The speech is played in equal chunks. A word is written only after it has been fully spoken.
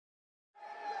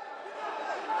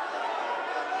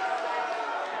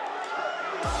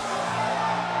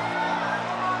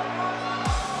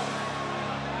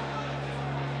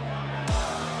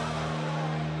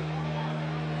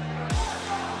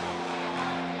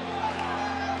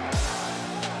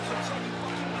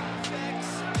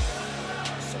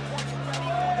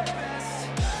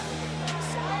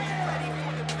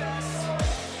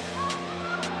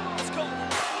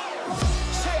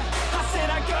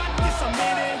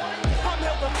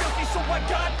so I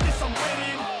got this, I'm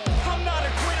winning. I'm not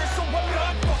a quitter, so I'm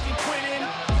not fucking quitting.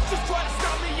 Just try to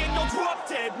stop me and you'll drop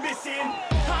dead missing.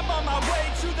 I'm on my way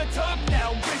to the top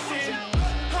now, listen.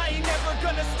 I ain't never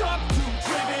gonna stop, too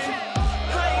driven.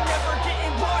 I ain't never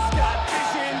getting lost, got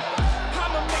vision.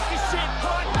 I'ma make this shit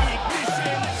hot,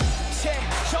 ignition.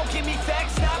 Yeah, yo, give me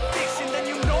facts, not fiction. Then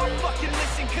you know I'm fucking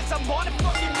listen, cause I'm on a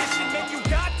fucking mission. Man, you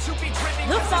got to be driven.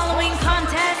 The following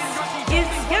contest is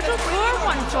scheduled for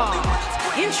one fall.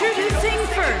 Introducing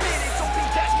first,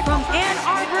 from Ann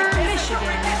Arbor,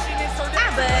 Michigan,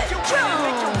 Abbie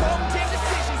Jones.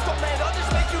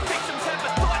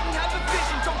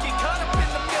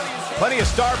 Plenty of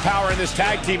star power in this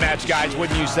tag team match, guys,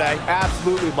 wouldn't you say?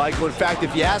 Absolutely, Michael. In fact,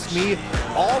 if you ask me,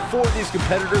 all four of these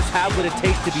competitors have what it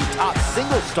takes to be top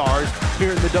single stars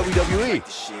here in the WWE.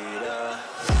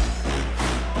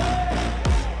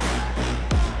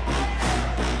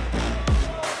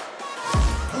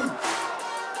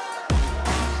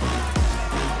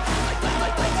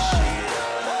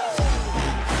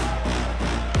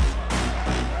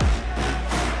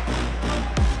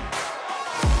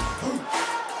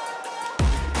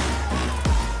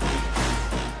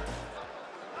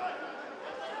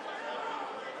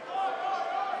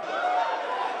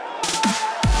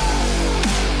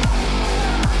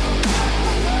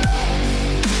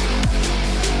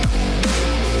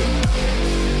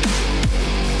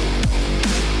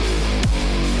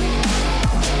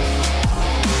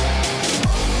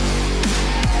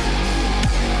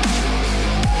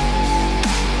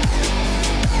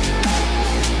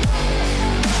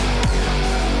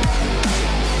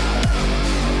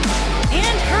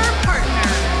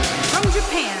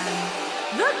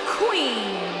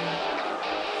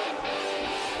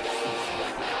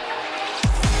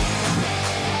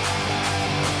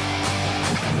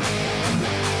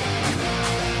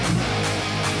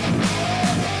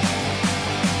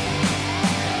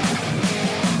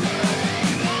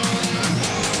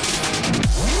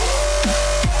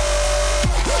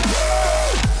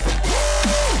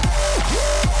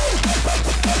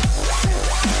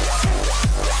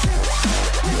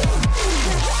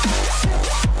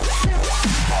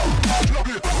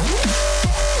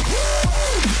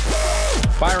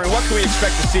 Byron, what can we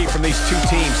expect to see from these two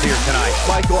teams here tonight?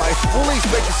 Michael, I fully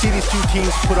expect to see these two teams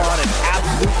put on an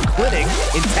absolute clinic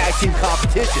in tag team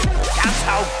competition. That's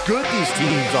how good these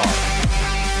teams are.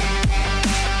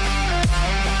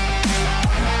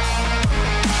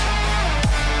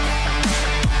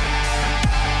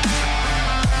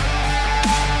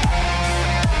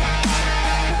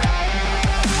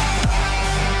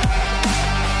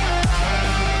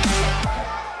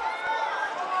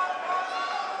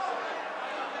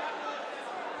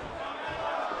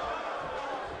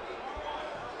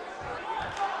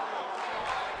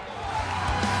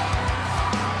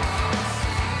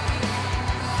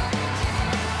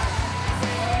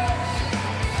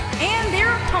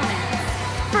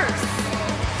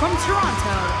 From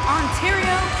Toronto,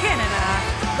 Ontario, Canada,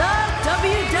 the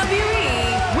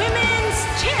WWE Women's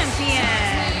Champion,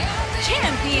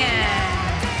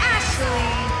 Ashley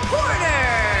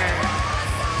Porter.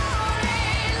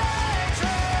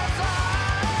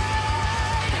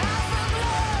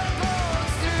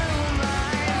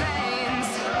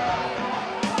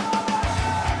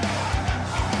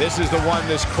 This is the one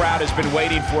this crowd has been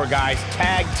waiting for, guys.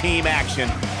 Tag team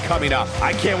action coming up.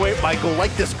 I can't wait, Michael.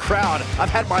 Like this crowd, I've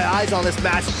had my eyes on this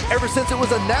match ever since it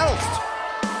was announced.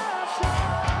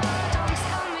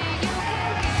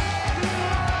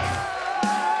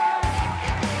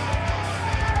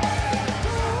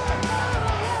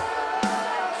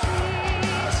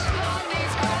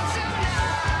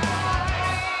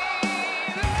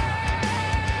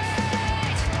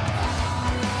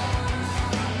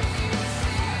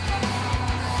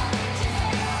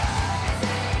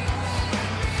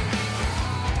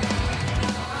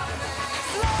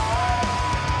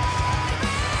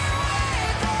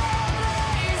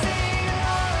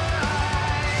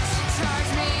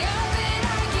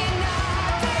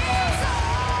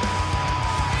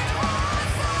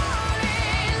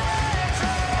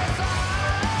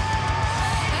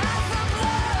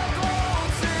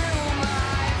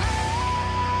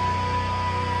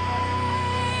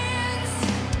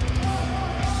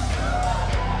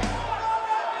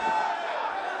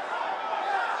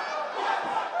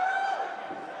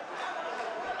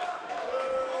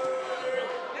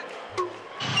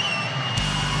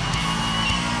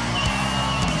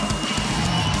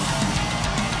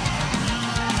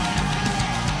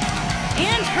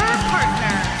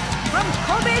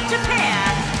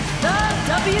 Japan, the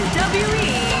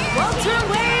WWE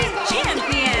Welterweight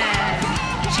Champion,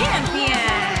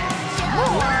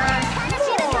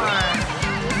 More.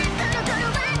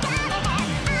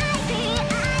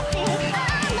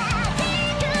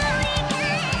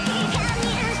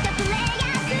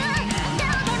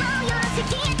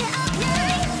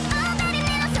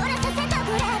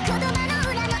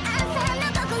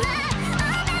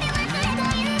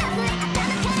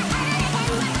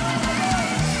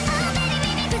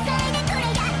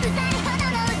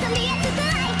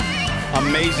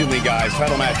 Amazingly, guys,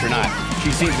 title match or not,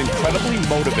 she seems incredibly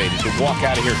motivated to walk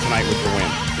out of here tonight with the win.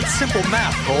 It's simple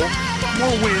math, Cole.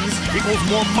 More wins equals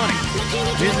more money.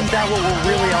 Isn't that what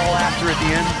we're really all after at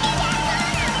the end?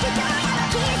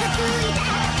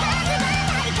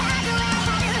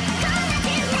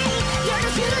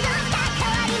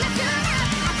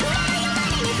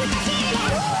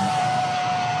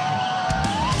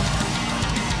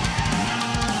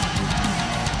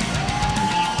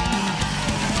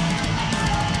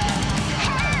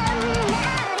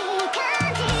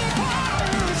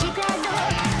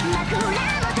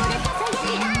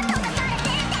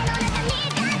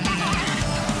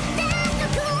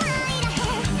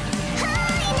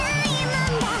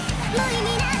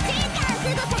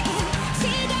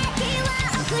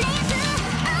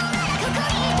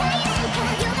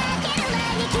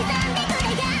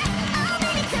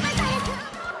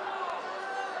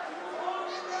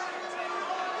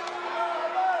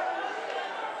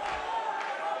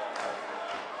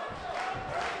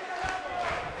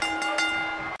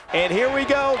 And here we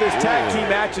go. This tag team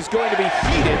match is going to be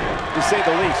heated, to say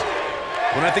the least.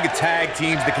 When I think of tag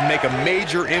teams that can make a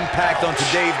major impact on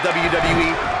today's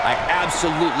WWE, I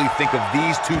absolutely think of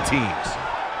these two teams.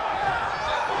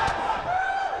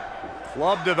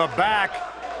 Club to the back,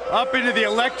 up into the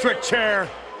electric chair.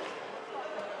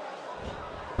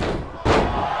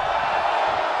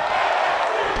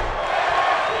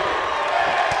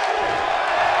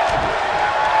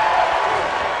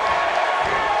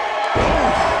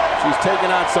 She's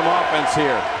taking on some offense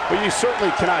here, but you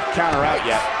certainly cannot counter out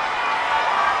yet.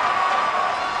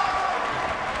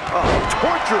 Oh,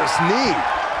 torturous knee.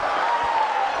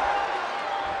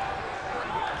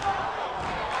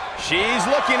 She's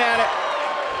looking at it.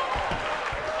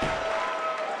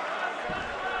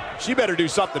 She better do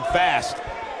something fast.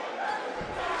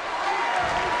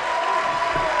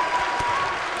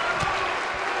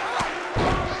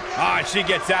 Ah, she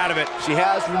gets out of it. She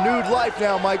has renewed life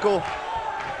now, Michael.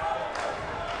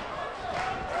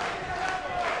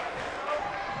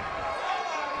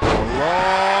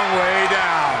 Long way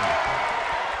down.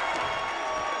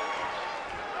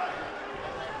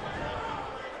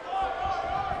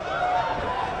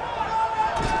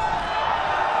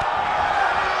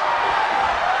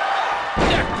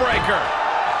 Neck breaker.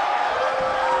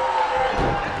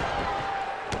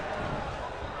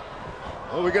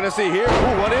 What are we gonna see here?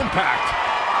 Ooh, what impact.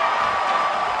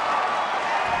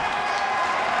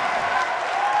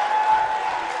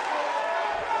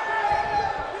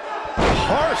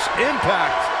 Harsh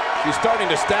impact. She's starting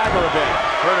to stagger a bit.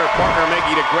 Her and her partner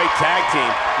making a great tag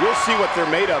team. We'll see what they're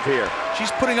made of here.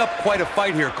 She's putting up quite a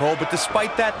fight here, Cole, but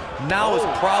despite that, now is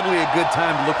probably a good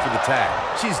time to look for the tag.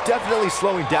 She's definitely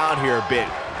slowing down here a bit,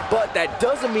 but that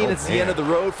doesn't mean it's the end of the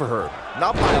road for her.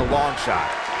 Not by a long shot.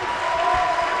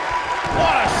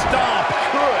 What a stomp.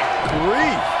 Good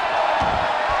grief.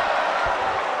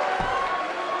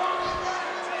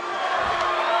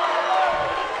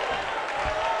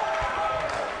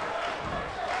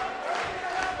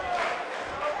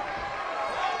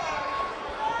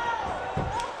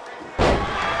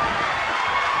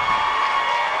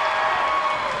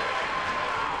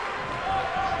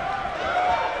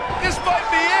 This might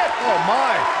be it. Oh,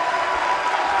 my.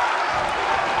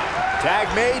 Tag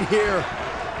made here.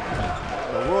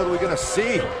 What in the world are we going to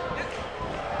see?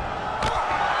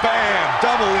 Bam,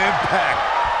 double impact.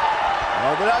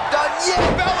 Oh, they're not done yet.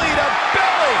 Belly to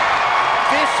belly.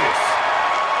 Vicious.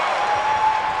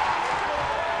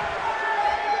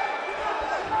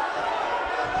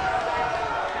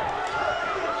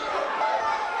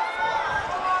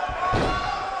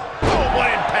 Oh, what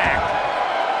impact.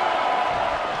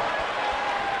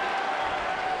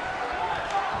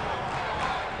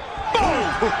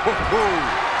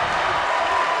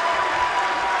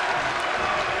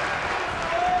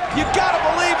 You gotta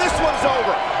believe this one's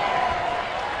over.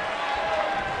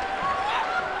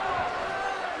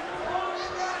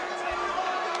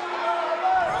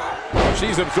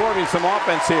 She's absorbing some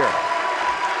offense here.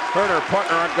 Her and her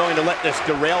partner aren't going to let this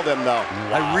derail them, though.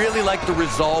 I really like the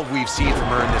resolve we've seen from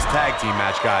her in this tag team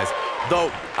match, guys.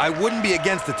 Though, I wouldn't be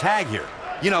against the tag here.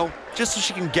 You know, just so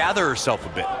she can gather herself a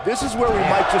bit. This is where we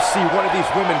might just see one of these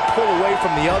women pull away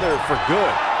from the other for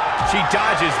good. She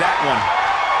dodges that one.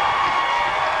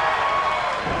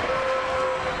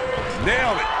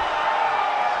 Nailed it.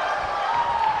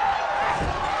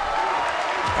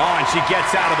 Oh, and she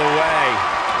gets out of the way.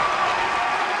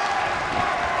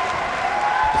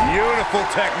 Beautiful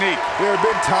technique. There have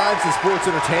been times in sports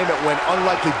entertainment when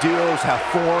unlikely duos have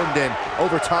formed and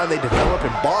over time they develop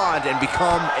and bond and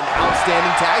become an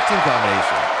outstanding tag team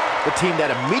combination. The team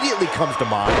that immediately comes to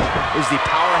mind is the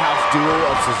powerhouse duo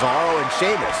of Cesaro and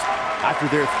Sheamus. After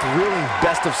their thrilling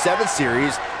best-of-7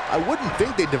 series, I wouldn't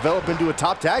think they'd develop into a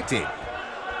top tag team.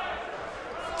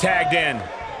 Tagged in.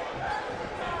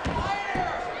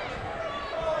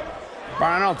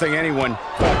 Brian, I don't think anyone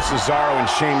thought Cesaro and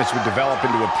Sheamus would develop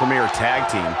into a premier tag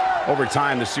team. Over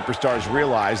time, the superstars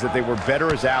realized that they were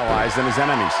better as allies than as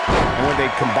enemies. And when they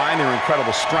combined their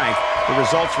incredible strength, the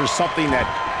results were something that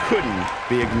couldn't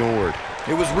be ignored.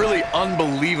 It was really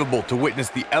unbelievable to witness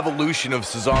the evolution of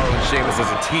Cesaro and Sheamus as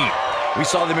a team. We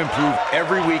saw them improve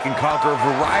every week and conquer a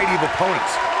variety of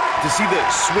opponents. To see the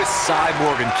Swiss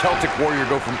Cyborg and Celtic Warrior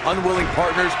go from unwilling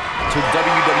partners to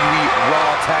WWE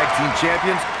Raw Tag Team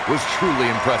Champions was truly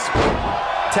impressive.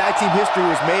 Tag team history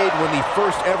was made when the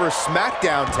first ever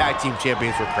SmackDown Tag Team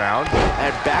Champions were crowned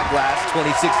at Backlash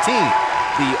 2016.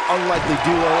 The unlikely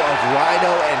duo of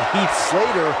Rhino and Heath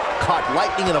Slater caught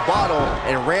lightning in a bottle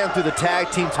and ran through the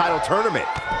tag team title tournament.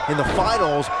 In the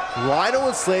finals, Rhino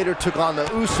and Slater took on the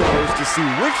Usos to see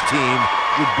which team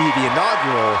would be the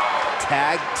inaugural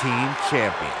Tag Team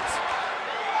Champions.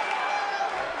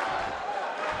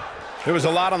 There was a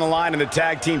lot on the line in the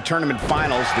tag team tournament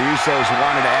finals. The Usos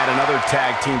wanted to add another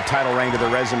tag team title reign to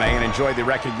their resume and enjoyed the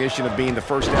recognition of being the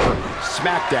first ever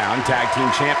SmackDown Tag Team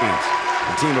Champions.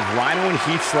 The team of Rhino and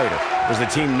Heath Slater was the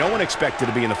team no one expected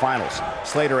to be in the finals.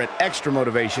 Slater had extra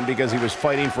motivation because he was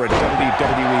fighting for a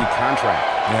WWE contract.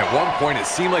 And at one point, it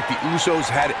seemed like the Usos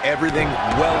had everything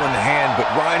well in hand, but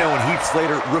Rhino and Heath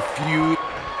Slater refused.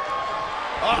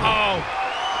 Uh-oh.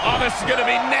 Oh, this is going to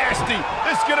be nasty.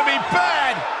 This is going to be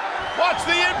bad. Watch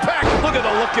the impact. Look at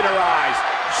the look in her eyes.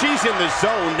 She's in the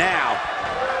zone now.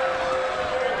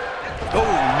 Oh,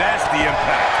 nasty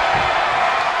impact.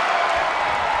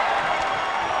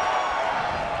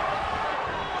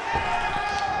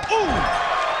 Ooh.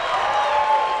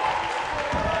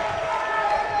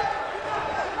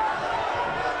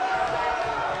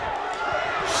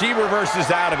 She reverses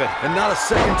out of it. And not a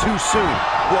second too soon.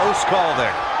 Close call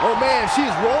there. Oh man,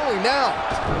 she's rolling now.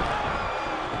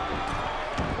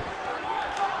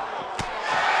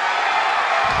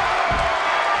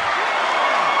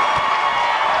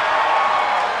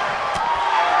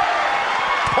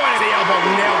 Point of the elbow,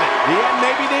 nailed it. The end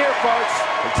may be near, folks.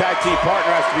 The tag team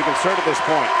partner has to be concerned at this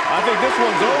point. I think this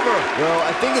one's over. Well,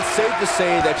 I think it's safe to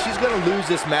say that she's going to lose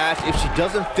this match if she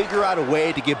doesn't figure out a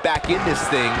way to get back in this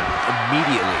thing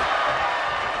immediately.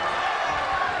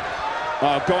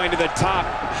 Going to the top,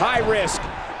 high risk.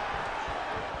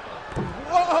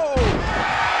 Whoa!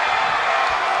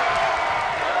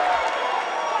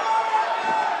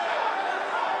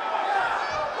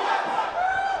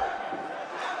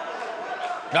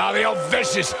 Now the old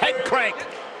vicious head crank.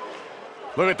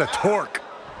 Look at the torque.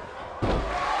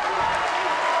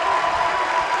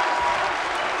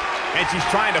 And she's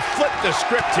trying to flip the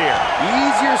script here.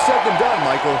 Easier said than done,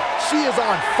 Michael. She is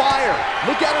on fire.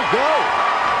 Look at her go.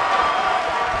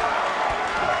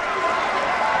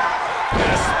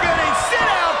 Spinning sit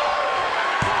out.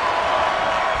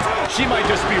 She might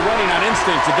just be running on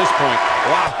instincts at this point.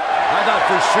 Wow, I thought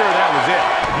for sure that was it.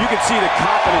 You can see the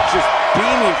confidence just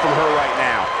beaming from her right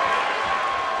now.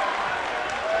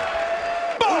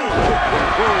 Boom!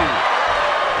 Boom.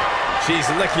 She's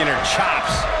licking her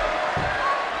chops.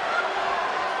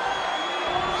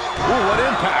 Ooh, what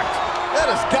impact.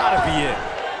 That has got to be it.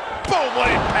 Boom,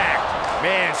 what impact.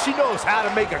 Man, she knows how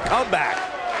to make a comeback.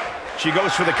 She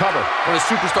goes for the cover. When a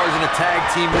superstar is in a tag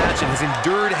team match and has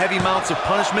endured heavy amounts of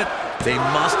punishment, they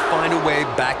must find a way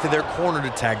back to their corner to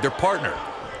tag their partner.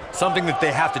 Something that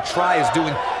they have to try is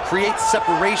doing create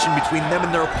separation between them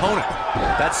and their opponent.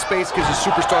 That space gives a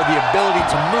superstar the ability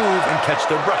to move and catch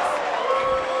their breath.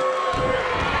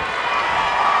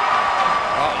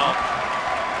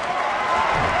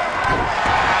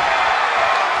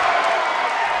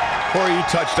 Corey, you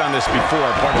touched on this before.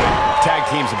 Part of the tag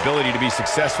team's ability to be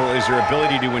successful is their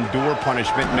ability to endure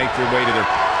punishment and make their way to their...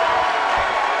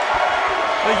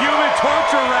 The human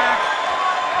torture rack.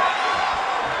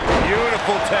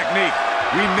 Beautiful technique.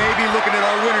 We may be looking at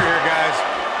our winner here, guys.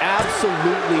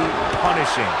 Absolutely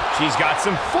punishing. She's got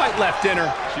some fight left in her.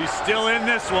 She's still in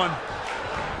this one.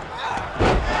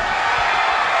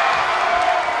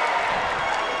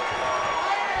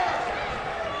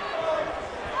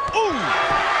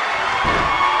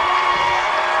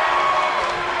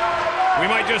 We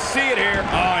might just see it here.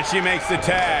 Oh, and she makes the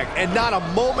tag. And not a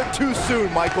moment too soon,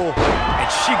 Michael. And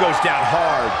she goes down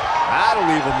hard. That'll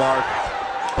leave a mark.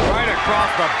 Right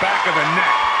across the back of the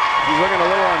neck. She's looking a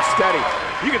little unsteady.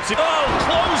 You can see... Oh,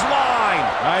 clothesline!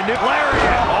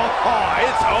 Lariat. Oh,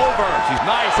 it's over. She's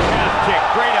nice half kick.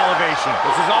 Great elevation.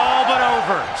 This is all but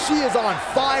over. She is on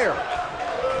fire.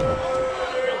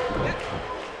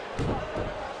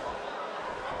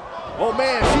 Oh,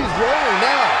 man, she's rolling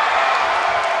now.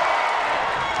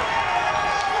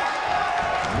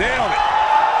 Nailed it.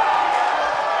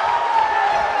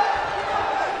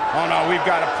 Oh, no, we've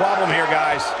got a problem here,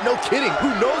 guys. No kidding.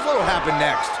 Who knows what will happen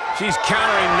next? She's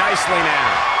countering nicely now.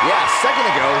 Yeah, a second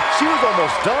ago, she was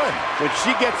almost done. When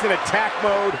she gets in attack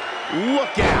mode,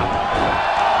 look out.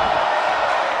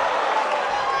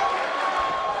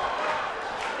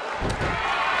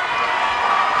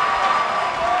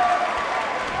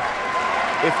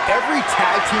 If every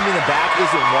tag team in the back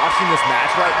isn't watching this match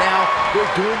right now,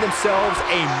 they're doing themselves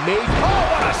a major... Oh,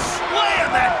 what a slam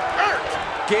that hurt!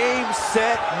 Game,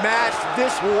 set, match.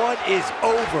 This one is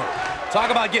over.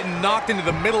 Talk about getting knocked into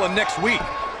the middle of next week.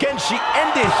 Can she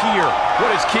end it here?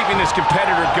 What is keeping this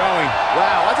competitor going?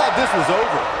 Wow, I thought this was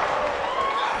over.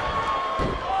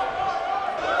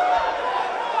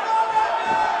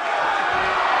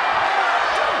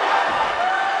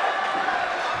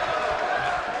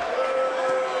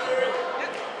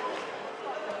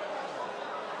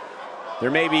 There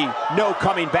may be no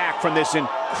coming back from this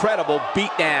incredible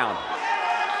beatdown.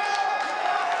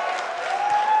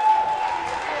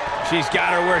 She's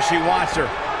got her where she wants her.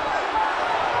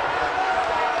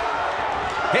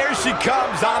 Here she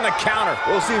comes on the counter.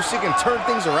 We'll see if she can turn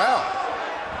things around.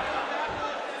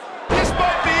 This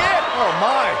might be it. Oh,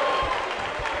 my.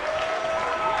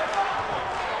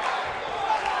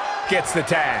 Gets the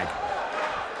tag.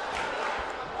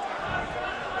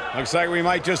 Looks like we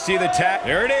might just see the tag.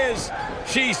 There it is.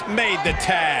 She's made the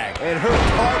tag. And her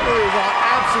partner is on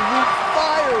absolute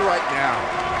fire right now.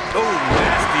 Oh,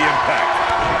 nasty impact.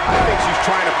 I think she's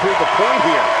trying to prove a point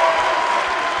here.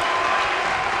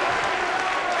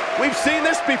 We've seen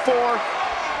this before.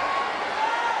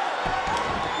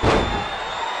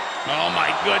 Oh,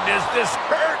 my goodness, this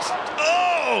hurts.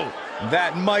 Oh!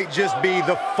 That might just be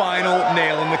the final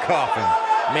nail in the coffin.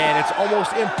 Man, it's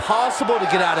almost impossible to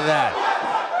get out of that.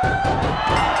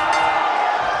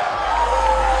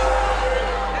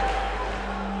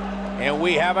 And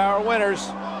we have our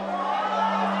winners.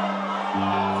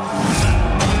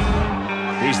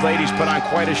 These ladies put on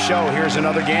quite a show. Here's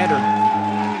another gander.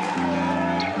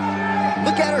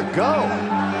 Look at her go.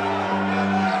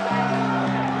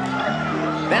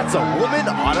 That's a woman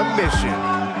on a mission.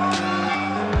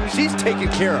 She's taking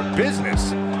care of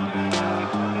business.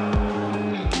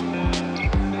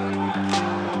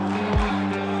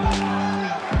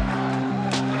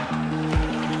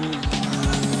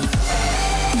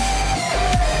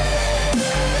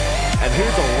 And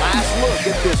here's a last look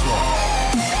at this one.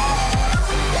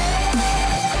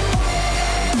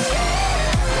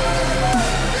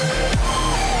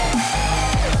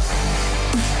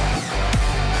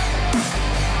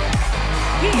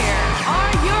 Here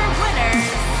are your winners,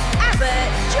 Abbie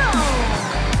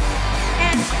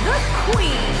and the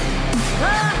Queen,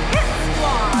 the Hit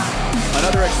Squad.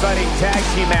 Another exciting tag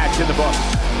team match in the books.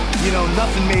 You know,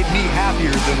 nothing made me happier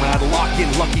than when I'd lock in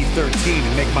Lucky 13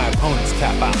 and make my opponents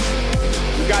tap out.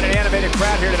 We've got an animated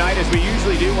crowd here tonight, as we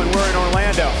usually do when we're in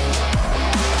Orlando.